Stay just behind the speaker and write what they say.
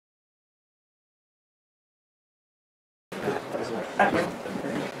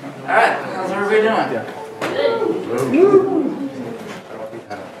Alright, how's everybody doing?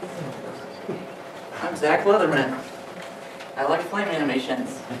 I'm Zach Leatherman. I like flame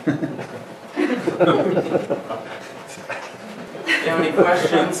animations. If you have any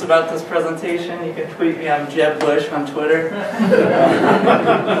questions about this presentation, you can tweet me. I'm Jeb Bush on Twitter.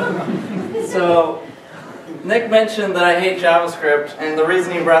 So, Nick mentioned that I hate JavaScript, and the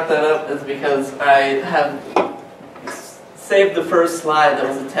reason he brought that up is because I have saved the first slide that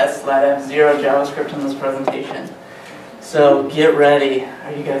was a test slide. I have 0 JavaScript in this presentation. So get ready.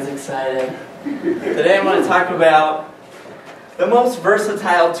 Are you guys excited? Today I'm going to talk about the most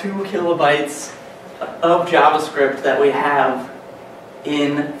versatile 2 kilobytes of JavaScript that we have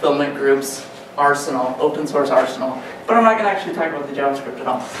in Filament Group's arsenal, open source arsenal. But I'm not going to actually talk about the JavaScript at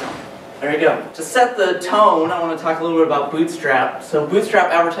all. So there you go. To set the tone, I want to talk a little bit about Bootstrap. So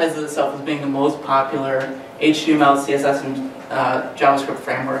Bootstrap advertises itself as being the most popular HTML, CSS, and JavaScript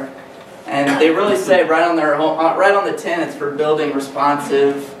framework. And they really say right on the tin, it's for building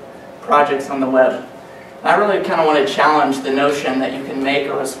responsive projects on the web. I really kind of want to challenge the notion that you can make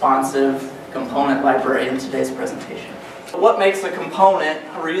a responsive component library in today's presentation. What makes a component,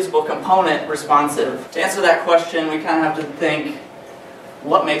 a reusable component, responsive? To answer that question, we kind of have to think,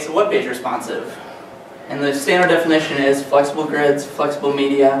 what makes a web page responsive? And the standard definition is flexible grids, flexible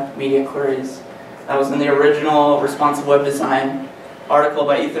media, media queries. That was in the original Responsive Web Design article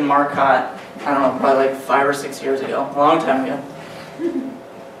by Ethan Marcotte, I don't know, probably like 5 or 6 years ago, a long time ago.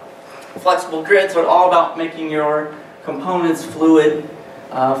 Flexible grids are all about making your components fluid,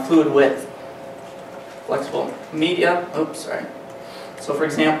 fluid width. Flexible media, oops, sorry. So for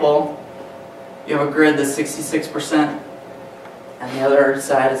example, you have a grid that's 66%, and the other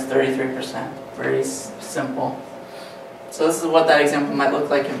side is 33%. Very simple. So this is what that example might look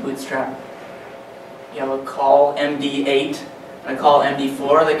like in Bootstrap. You have a call MD8 and a call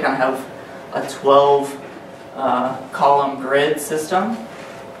MD4. They kind of have a 12 column grid system.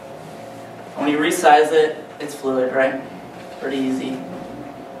 When you resize it, it's fluid, right? Pretty easy.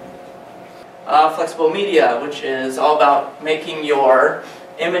 Flexible media, which is all about making your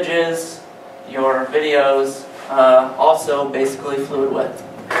images, your videos, also basically fluid width.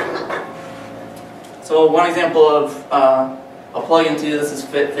 So one example of a plugin to this is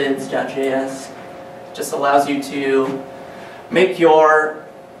fitvids.js. Just allows you to make your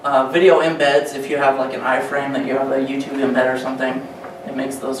video embeds. If you have like an iframe that you have a YouTube embed or something, it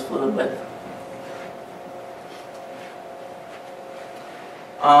makes those fluid width.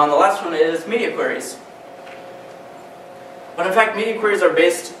 The last one is media queries. But in fact, media queries are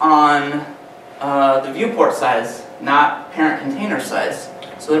based on the viewport size, not parent container size.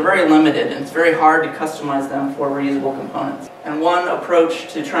 So they're very limited, and it's very hard to customize them for reusable components. And one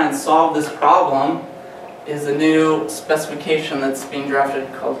approach to try and solve this problem is a new specification that's being drafted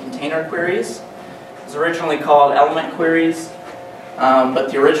called container queries. It was originally called element queries, but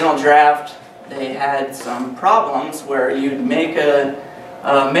the original draft, they had some problems where you'd make a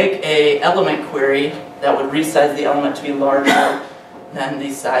element query that would resize the element to be larger than the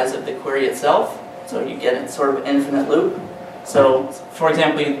size of the query itself. So you get a sort of infinite loop. So, for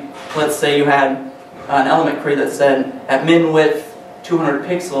example, let's say you had an element query that said, at min width 200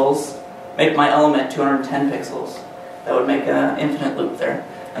 pixels, make my element 210 pixels. That would make an infinite loop there.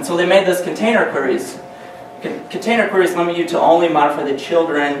 And so they made this container queries. Container queries limit you to only modify the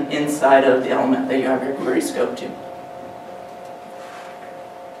children inside of the element that you have your query scope to.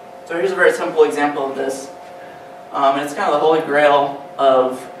 So here's a very simple example of this. And it's kind of the holy grail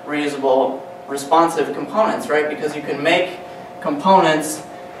of reusable responsive components, right? Because you can make components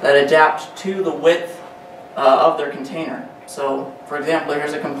that adapt to the width of their container. So, for example,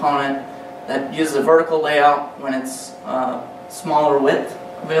 here's a component that uses a vertical layout when it's smaller width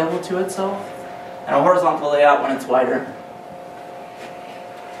available to itself, and a horizontal layout when it's wider.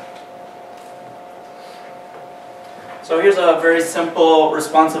 So here's a very simple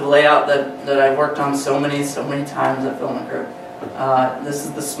responsive layout that I've worked on so many times at Filament Group. This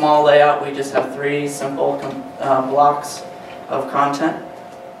is the small layout. We just have 3 simple blocks of content.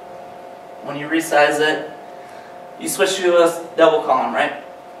 When you resize it, you switch to a double column, right?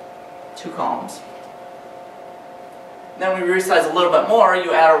 2 columns. Then when you resize a little bit more,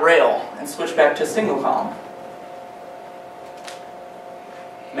 you add a rail and switch back to a single column.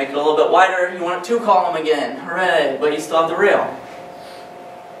 Make it a little bit wider, you want a 2 column again, hooray, but you still have the rail.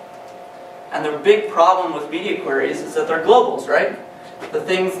 And the big problem with media queries is that they're globals, right? The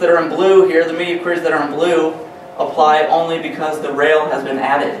things that are in blue here, the media queries that are in blue, apply only because the rail has been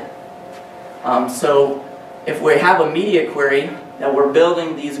added. So if we have a media query that we're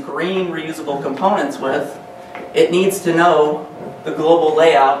building these green reusable components with, it needs to know the global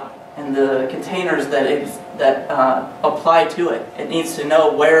layout and the containers that apply to it. It needs to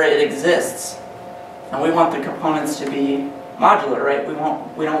know where it exists. And we want the components to be modular, right? We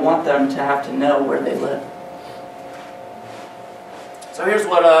don't want them to have to know where they live. So here's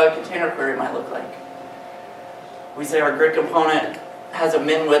what a container query might look like. We say our grid component has a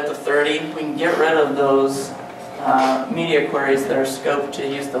min width of 30. We can get rid of those media queries that are scoped to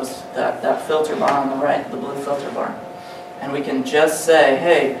use that filter bar on the right, the blue filter bar. And we can just say,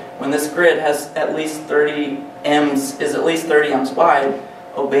 hey, when this grid has at least 30 ems, is at least 30 ems wide,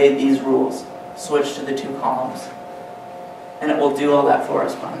 obey these rules. Switch to the 2 columns. And it will do all that for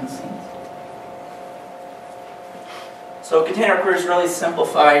us behind the scenes. So container queries really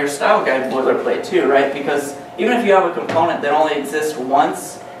simplify your style guide boilerplate too, right? Because even if you have a component that only exists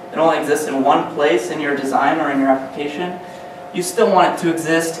once, that only exists in one place in your design or in your application, you still want it to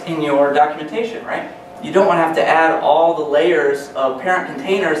exist in your documentation, right? You don't want to have to add all the layers of parent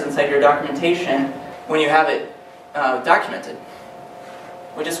containers inside your documentation when you have it documented.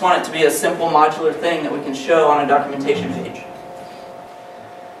 We just want it to be a simple modular thing that we can show on a documentation page.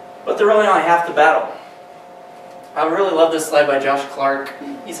 But they're really only half the battle. I really love this slide by Josh Clark.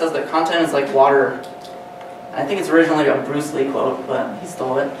 He says that content is like water. I think it's originally a Bruce Lee quote, but he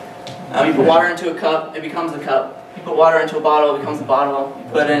stole it. You put water into a cup, it becomes a cup. You put water into a bottle, it becomes a bottle.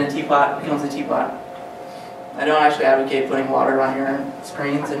 You put it in a teapot, it becomes a teapot. I don't actually advocate putting water on your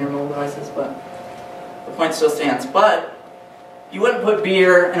screens and your mobile devices, but the point still stands. But you wouldn't put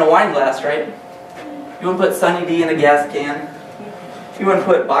beer in a wine glass, right? You wouldn't put Sunny D in a gas can. You wouldn't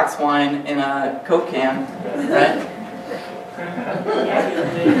put box wine in a Coke can, right?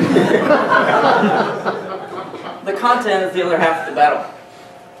 The content is the other half of the battle.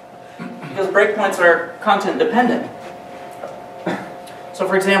 Because breakpoints are content dependent. So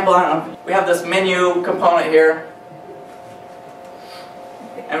for example, we have this menu component here.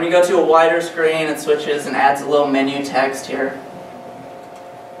 And when you go to a wider screen, it switches and adds a little menu text here.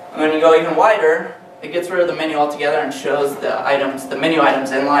 And when you go even wider, it gets rid of the menu altogether and shows the items, the menu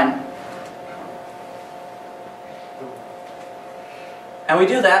items in line. And we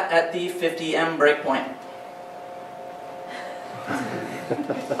do that at the 50M breakpoint.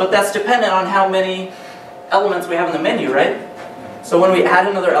 But that's dependent on how many elements we have in the menu, right? So when we add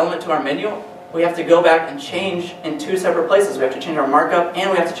another element to our menu, we have to go back and change in 2 separate places. We have to change our markup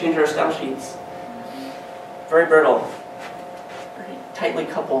and we have to change our style sheets. Very brittle, very tightly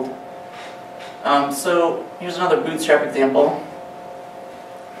coupled. So here's another Bootstrap example.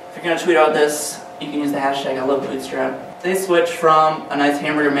 If you're going to tweet out this, you can use the hashtag I love Bootstrap. They switch from a nice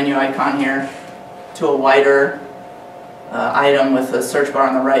hamburger menu icon here to a wider item with a search bar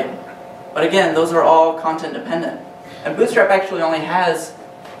on the right. But again, those are all content dependent. And Bootstrap actually only has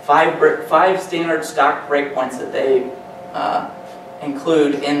 5 standard stock breakpoints that they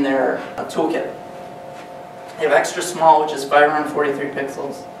include in their toolkit. They have extra small, which is 543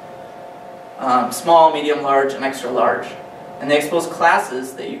 pixels. Small, medium, large, and extra large. And they expose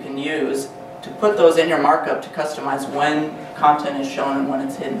classes that you can use to put those in your markup to customize when content is shown and when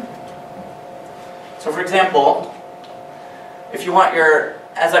it's hidden. So for example, if you want your,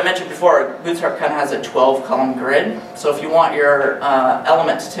 as I mentioned before, Bootstrap kind of has a 12-column grid. So if you want your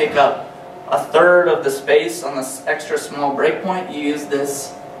element to take up 1/3 of the space on this extra small breakpoint, you use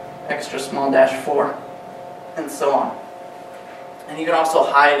this extra small -4, and so on. And you can also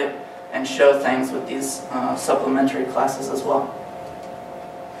hide and show things with these supplementary classes as well.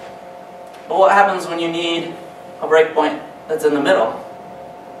 But what happens when you need a breakpoint that's in the middle?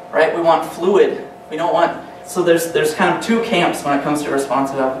 Right? We want fluid. We don't want... So there's kind of 2 camps when it comes to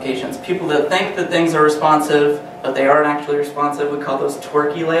responsive applications. People that think that things are responsive, but they aren't actually responsive. We call those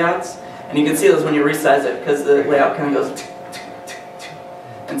twerky layouts. And you can see those when you resize it, because the layout kind of goes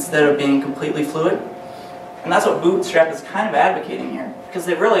instead of being completely fluid. And that's what Bootstrap is kind of advocating here, because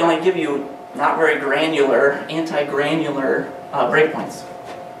they really only give you not very granular, anti-granular breakpoints.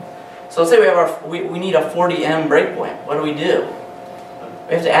 So let's say we need a 40M breakpoint. What do?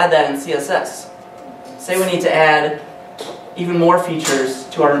 We have to add that in CSS. Say we need to add even more features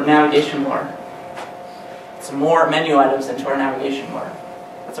to our navigation bar. Some more menu items into our navigation bar.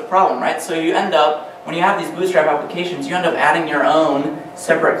 That's a problem, right? So you end up, when you have these Bootstrap applications, you end up adding your own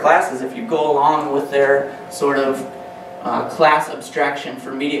separate classes if you go along with their sort of class abstraction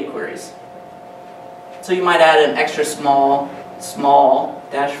for media queries. So you might add an extra small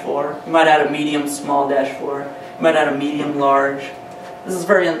 -4. You might add a medium small -4. You might add a medium large. This is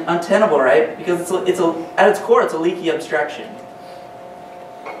very untenable, right? Because at its core, it's a leaky abstraction.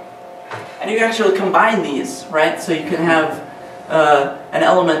 And you can actually combine these, right? So you can have an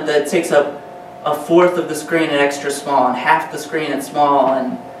element that takes up a fourth of the screen at extra small, and half the screen at small,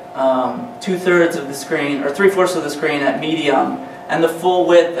 and 2/3 of the screen, or 3/4 of the screen at medium, and the full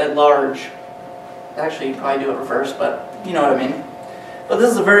width at large. Actually, you probably do it reverse, but you know what I mean. But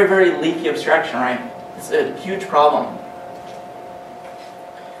this is a very, very leaky abstraction, right? It's a huge problem.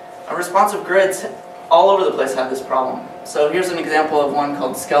 Responsive grids all over the place have this problem. So here's an example of one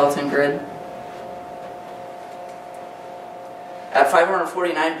called skeleton grid. At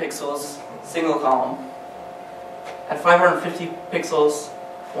 549 pixels, single column. At 550 pixels,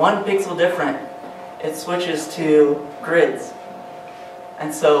 one pixel different, it switches to grids.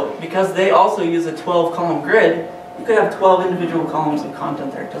 And so, because they also use a 12-column grid, you could have 12 individual columns of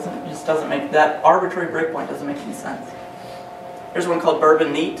content there. It just doesn't make, that arbitrary breakpoint doesn't make any sense. Here's one called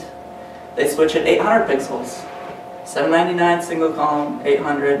Bourbon Neat. They switch at 800 pixels. 799 single column,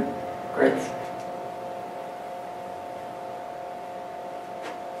 800 grids.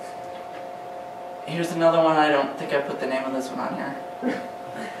 Here's another one. I don't think I put the name of this one on here.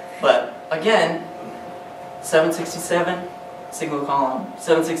 But again, 767 single column,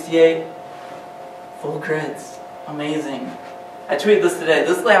 768 full grids. Amazing. I tweeted this today.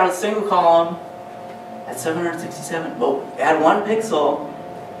 This layout is single column at 767. But add 1 pixel,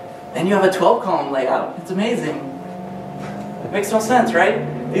 then you have a 12-column layout. It's amazing. It makes no sense, right?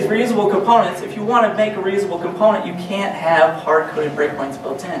 These reusable components, if you want to make a reusable component, you can't have hard-coded breakpoints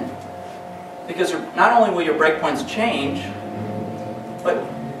built in. Because not only will your breakpoints change, but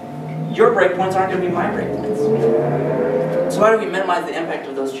your breakpoints aren't going to be my breakpoints. So how do we minimize the impact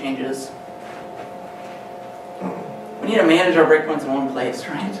of those changes? We need to manage our breakpoints in one place,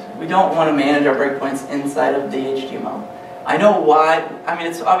 right? We don't want to manage our breakpoints inside of the HTML. I know why, I mean,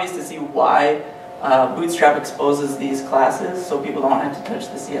 it's obvious to see why Bootstrap exposes these classes so people don't have to touch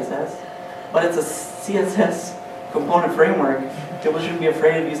the CSS. But it's a CSS component framework. People shouldn't be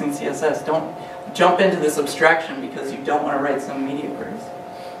afraid of using CSS. Don't jump into this abstraction because you don't want to write some media queries.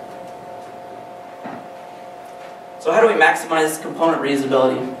 So how do we maximize component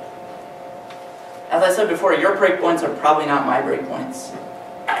reusability? As I said before, your breakpoints are probably not my breakpoints.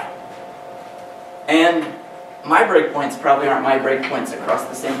 And my breakpoints probably aren't my breakpoints across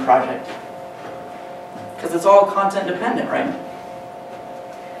the same project. Because it's all content dependent, right?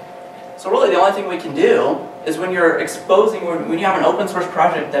 So really the only thing we can do is when you're exposing, when you have an open source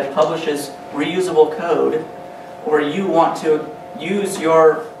project that publishes reusable code, or you want to use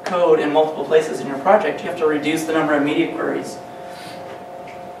your code in multiple places in your project, you have to reduce the number of media queries.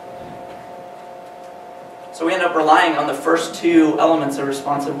 So we end up relying on the first two elements of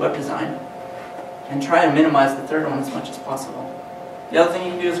responsive web design and try and minimize the third one as much as possible. The other thing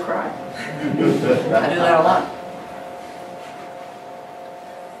you can do is cry. I do that a lot.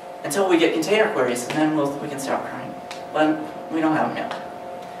 Until we get container queries, and then we can stop crying. But we don't have them yet.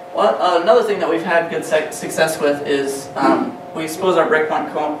 Well, another thing that we've had good success with is we expose our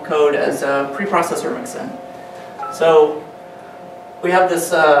breakpoint code as a preprocessor mixin. So we have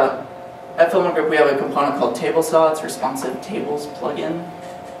this, at Filament Group we have a component called TableSaw. It's responsive tables plugin.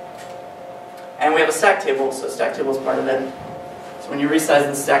 And we have a stack table, so stack table is part of it. So when you resize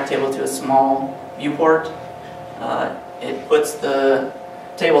the stack table to a small viewport, it puts the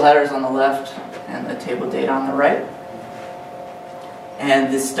table headers on the left and the table data on the right.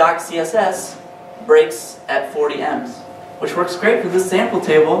 And the stock CSS breaks at 40 ems, which works great for this sample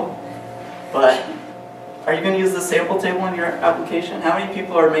table, but are you going to use the sample table in your application? How many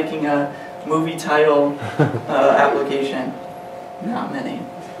people are making a movie title application? Not many.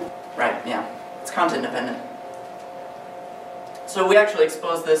 Right, yeah. It's content dependent. So we actually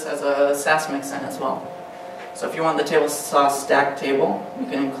expose this as a SAS mixin as well. So if you want the TableSaw stack table, you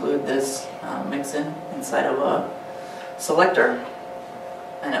can include this mixin inside of a selector,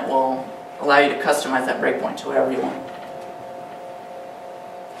 and it will allow you to customize that breakpoint to whatever you want.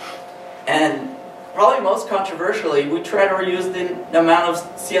 And probably most controversially, we try to reuse the amount of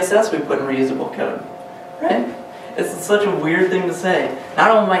CSS we put in reusable code, right? It's such a weird thing to say.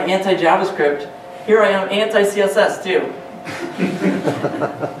 Not only am I anti-JavaScript, here I am anti-CSS too.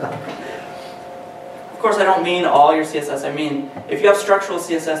 Of course, I don't mean all your CSS. I mean, if you have structural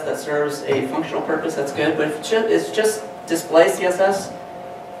CSS that serves a functional purpose, that's good. But if it's just display CSS,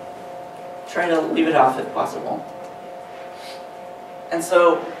 try to leave it off if possible. And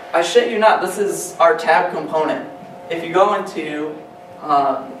so, I shit you not, this is our tab component. If you go into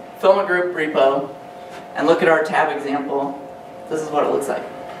Filament Group repo and look at our tab example, this is what it looks like.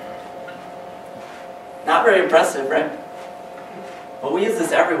 Not very impressive, right? But we use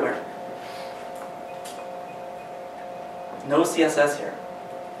this everywhere. No CSS here.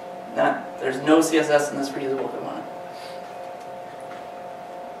 There's no CSS in this reusable component.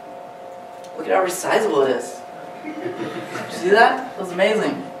 Look at how resizable it is. Did you see that? That was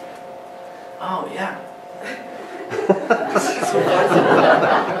amazing. Oh, yeah. So flexible.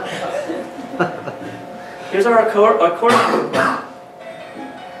 Here's our accordion.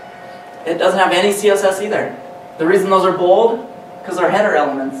 It doesn't have any CSS either. The reason those are bold, because they're header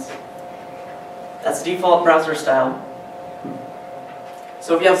elements. That's default browser style.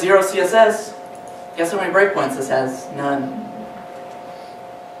 So if you have 0 CSS, guess how many breakpoints this has? None.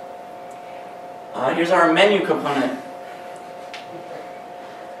 Here's our menu component.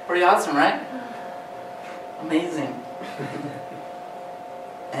 Pretty awesome, right? Amazing.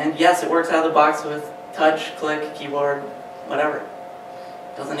 And yes, it works out of the box with touch, click, keyboard, whatever.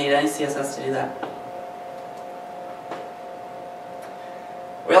 Doesn't need any CSS to do that.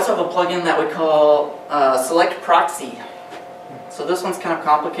 We also have a plugin that we call Select Proxy. So this one's kind of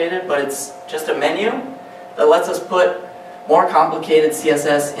complicated, but it's just a menu that lets us put more complicated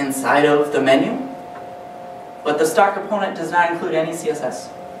CSS inside of the menu. But the stock component does not include any CSS.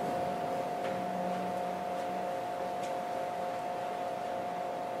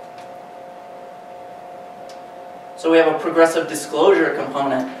 So we have a progressive disclosure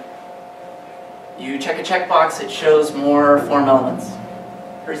component. You check a checkbox, it shows more form elements.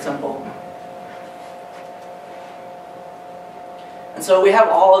 Pretty simple. And so we have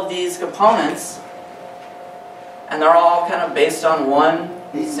all of these components, and they're all kind of based on one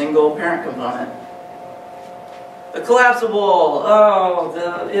single parent component. The collapsible!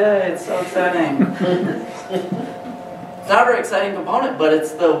 Oh, yay, it's so exciting. It's not a very exciting component, but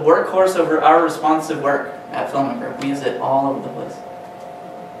it's the workhorse of our responsive work at Filament Group. We use it all over the place.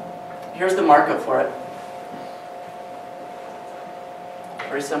 Here's the markup for it.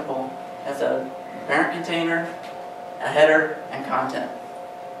 Very simple. It has a parent container, a header, and content.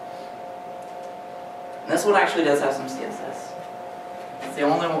 And this one actually does have some CSS. It's the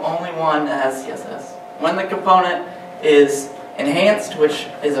only one that has CSS. When the component is enhanced, which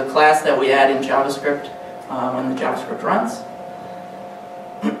is a class that we add in JavaScript when the JavaScript runs,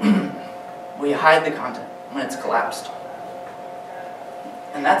 we hide the content when it's collapsed.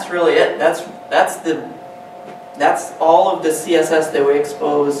 And that's really it. That's all of the CSS that we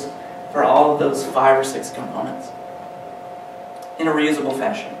expose for all of those 5 or 6 components in a reusable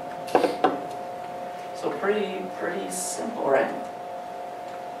fashion. So pretty simple, right?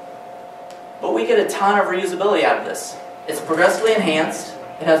 But we get a ton of reusability out of this. It's progressively enhanced.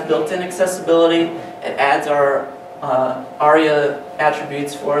 It has built-in accessibility. It adds our ARIA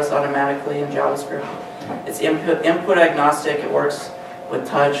attributes for us automatically in JavaScript. It's input agnostic. It works with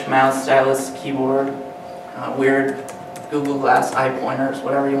touch, mouse, stylus, keyboard, weird Google Glass eye pointers,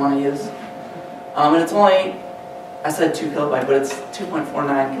 whatever you want to use. And it's only, I said 2 kilobyte, but it's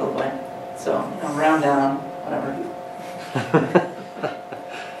 2.49 kilobyte. So, round down, whatever.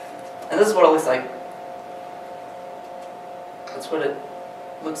 And this is what it looks like. That's what it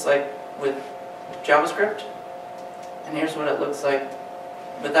looks like with JavaScript. And here's what it looks like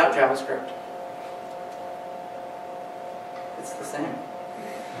without JavaScript. It's the same.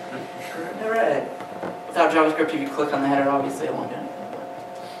 Alright. Without JavaScript, if you click on the header, obviously it won't do anything.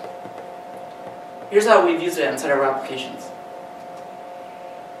 Here's how we've used it inside our applications.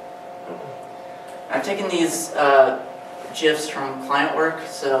 I've taken these GIFs from client work,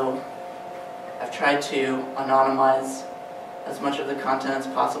 so I've tried to anonymize as much of the content as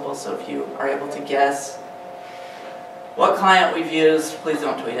possible, so if you are able to guess what client we've used, please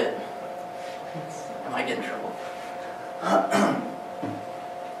don't tweet it. I might get in trouble.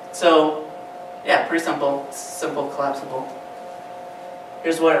 So, yeah, pretty simple, collapsible.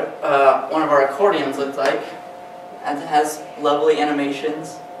 Here's what one of our accordions looks like. And it has lovely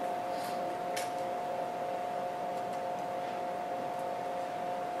animations.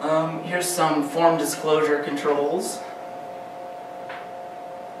 Here's some form disclosure controls.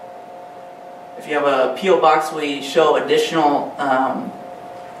 If you have a PO box, we show additional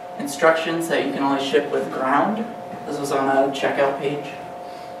instructions that you can only ship with ground. This was on a checkout page.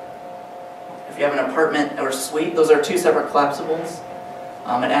 If you have an apartment or suite, those are 2 separate collapsibles.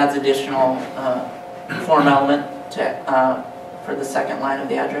 It adds additional form element to, for the second line of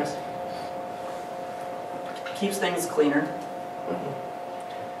the address. Keeps things cleaner.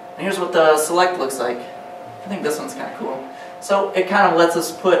 And here's what the select looks like. I think this one's kind of cool. So it kind of lets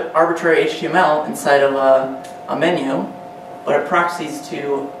us put arbitrary HTML inside of a menu, but it proxies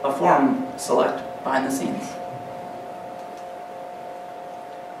to a form select behind the scenes.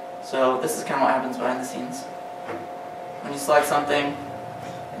 So this is kind of what happens behind the scenes. When you select something,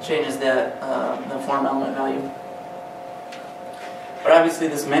 it changes the form element value. But obviously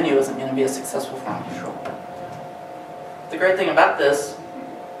this menu isn't going to be a successful form control. The great thing about this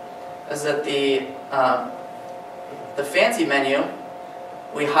is that the fancy menu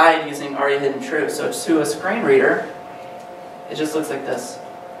we hide using already hidden true. So to a screen reader, it just looks like this.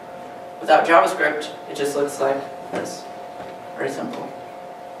 Without JavaScript, it just looks like this. Very simple.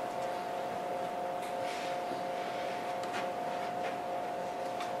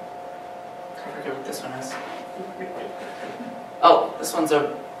 I forget what this one is. Oh, this one's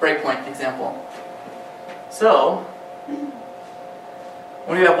a breakpoint example. So,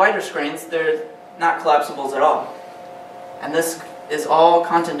 when you have wider screens, they're not collapsibles at all. And this is all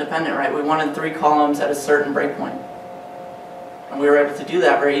content dependent, right? We wanted 3 columns at a certain breakpoint. And we were able to do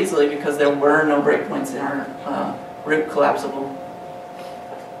that very easily because there were no breakpoints in our root collapsible.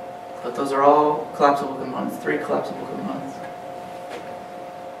 But those are all collapsible components, 3 collapsible components.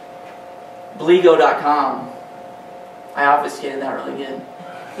 Bligo.com. I obfuscated that really good.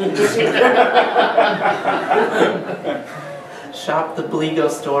 Shop the Bligo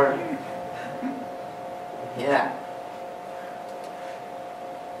store. Yeah.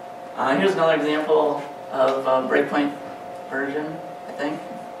 Here's another example of a breakpoint version, I think.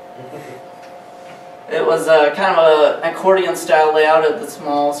 It was kind of an accordion style layout of the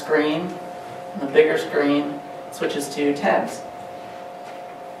small screen. And the bigger screen switches to tabs.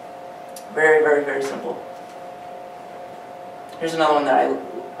 Very, very, very simple. Here's another one that I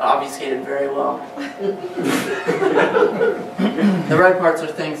obfuscated very well. The red parts are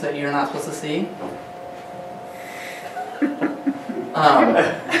things that you're not supposed to see.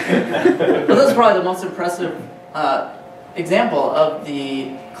 But this is probably the most impressive example of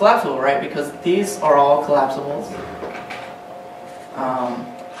the collapsible, right? Because these are all collapsibles.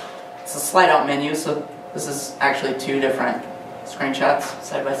 It's a slide out menu, so this is actually 2 different screenshots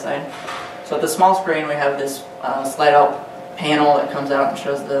side by side. So at the small screen we have this slide out panel that comes out and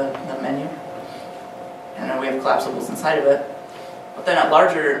shows the menu. And then we have collapsibles inside of it. But then at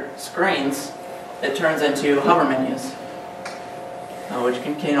larger screens, it turns into hover menus, which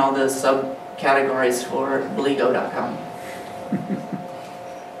contain all the subcategories for Bligo.com.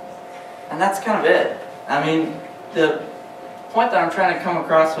 And that's kind of it. I mean, the point that I'm trying to come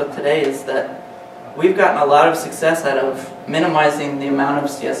across with today is that we've gotten a lot of success out of minimizing the amount of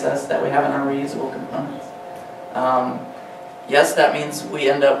CSS that we have in our reusable components. Yes, that means we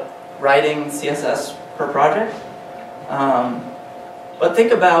end up writing CSS per project. But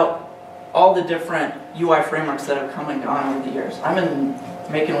think about all the different UI frameworks that have come and gone over the years. I've been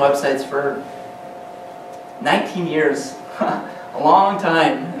making websites for 19 years, a long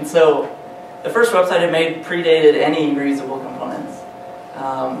time. And so the first website I made predated any reusable components.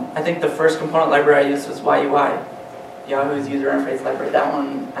 I think the first component library I used was YUI, Yahoo's user interface library. That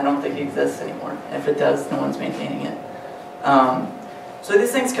one I don't think exists anymore. If it does, no one's maintaining it. So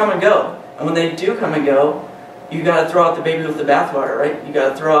these things come and go. And when they do come and go, you got to throw out the baby with the bathwater, right? You got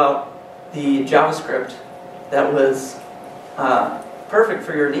to throw out the JavaScript that was perfect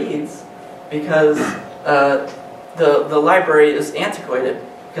for your needs because the library is antiquated,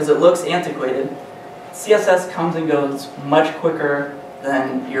 because it looks antiquated. CSS comes and goes much quicker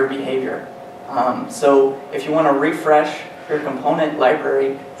than your behavior. So if you want to refresh your component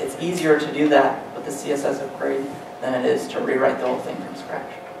library, it's easier to do that with the CSS upgrade than it is to rewrite the whole thing from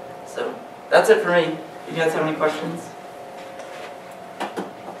scratch. So that's it for me. You guys have any questions?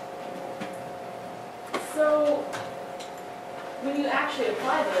 So when you actually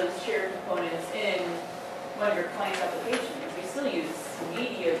apply those shared components in one of your client applications, you still use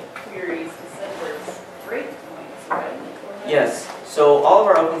media queries to set those breakpoints, right? Yes. So all of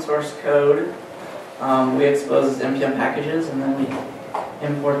our open source code we expose as npm packages, and then we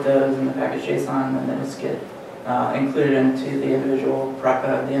import those in the package.json, and then those get included into the individual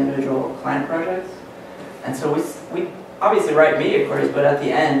client projects. And so we obviously write media queries, but at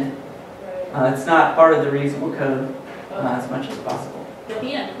the end, it's not part of the reusable code as much as possible. But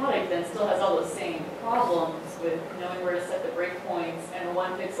the end product then still has all those same problems with knowing where to set the breakpoints and the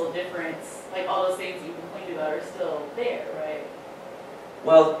 1 pixel difference. Like all those things you complained about are still there, right?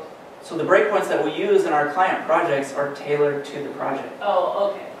 Well, so the breakpoints that we use in our client projects are tailored to the project. Oh,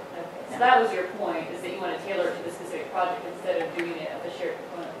 okay. So Yeah. that was your point, is that you want to tailor it to the specific project instead of doing it at the shared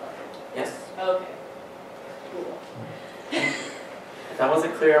component level. Yes. Okay. Cool. If that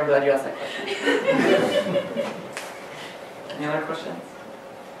wasn't clear, I'm glad you asked that question. Any other questions?